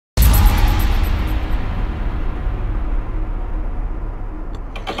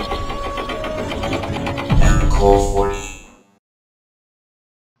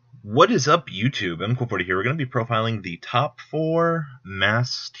What is up, YouTube? MKohl40 here. We're going to be profiling the top 4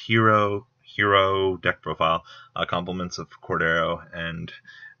 masked hero deck profile compliments of Cordero and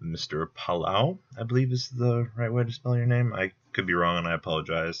Mr. Paulo, I believe is the right way to spell your name. I could be wrong, and I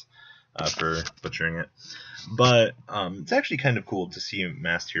apologize for butchering it. But it's actually kind of cool to see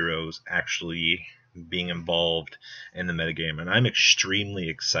masked heroes actually being involved in the metagame, and I'm extremely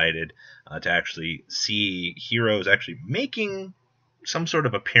excited to actually see heroes actually making some sort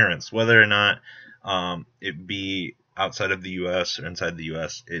of appearance, whether or not it be outside of the US or inside the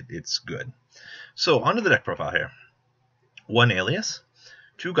US. It's good. So onto the deck profile here. 1 Alias,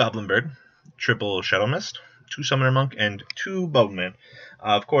 2 Goblin Bird, triple Shadow Mist, 2 Summoner Monk, and 2 Boatman.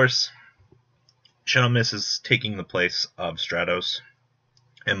 Of course, Shadow Mist is taking the place of Stratos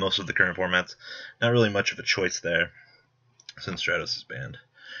in most of the current formats. Not really much of a choice there since Stratos is banned.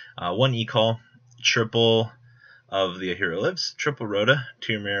 1 E-Call, triple of the Hero Lives, triple Rhoda,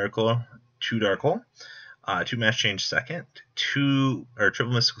 2 Miracle, 2 Dark Hole, 2 Mass Change Second, triple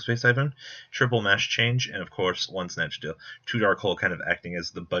Mystical Space Siphon, triple Mass Change, and of course 1 Snatch Steal. 2 Dark Hole kind of acting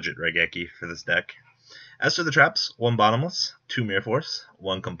as the budget Regeki for this deck. As to the traps, 1 Bottomless, 2 Mirror Force,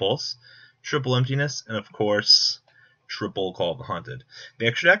 1 Compulse, triple Emptiness, and of course triple Call of the Haunted. The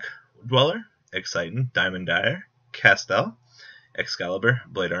extra deck, Dweller, Exciton, Diamond Dyer, Castel, Excalibur,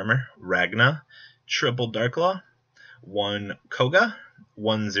 Blade Armor, Ragna, triple Darklaw, 1 Koga,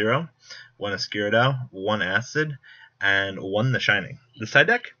 1 Zero, 1 Escuridao, 1 Acid, and 1 The Shining. The side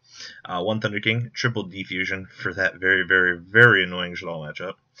deck, 1 Thunder King, triple Defusion for that very, very, very annoying Shadal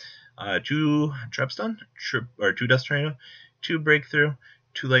matchup. 2 Trapstone, 2 Dust Tornado, 2 Breakthrough,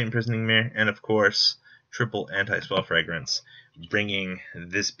 2 Light Imprisoning Mirror, and of course, triple Anti-Spell Fragrance, bringing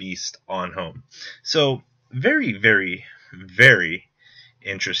this beast on home. So, very, very, very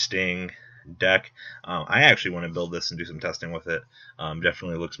interesting deck. I actually want to build this and do some testing with it.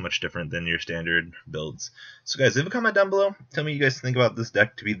 Definitely looks much different than your standard builds. So guys, leave a comment down below. Tell me what you guys think about this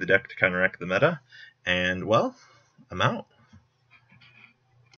deck to be the deck to counteract the meta. And, well, I'm out.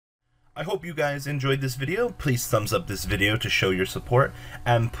 I hope you guys enjoyed this video. Please thumbs up this video to show your support.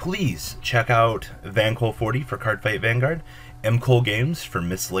 And please check out Vanguard for Cardfight Vanguard, MKohl Games for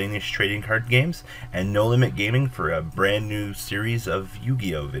miscellaneous trading card games, and No Limit Gaming for a brand new series of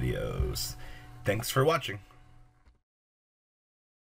Yu-Gi-Oh videos. Thanks for watching.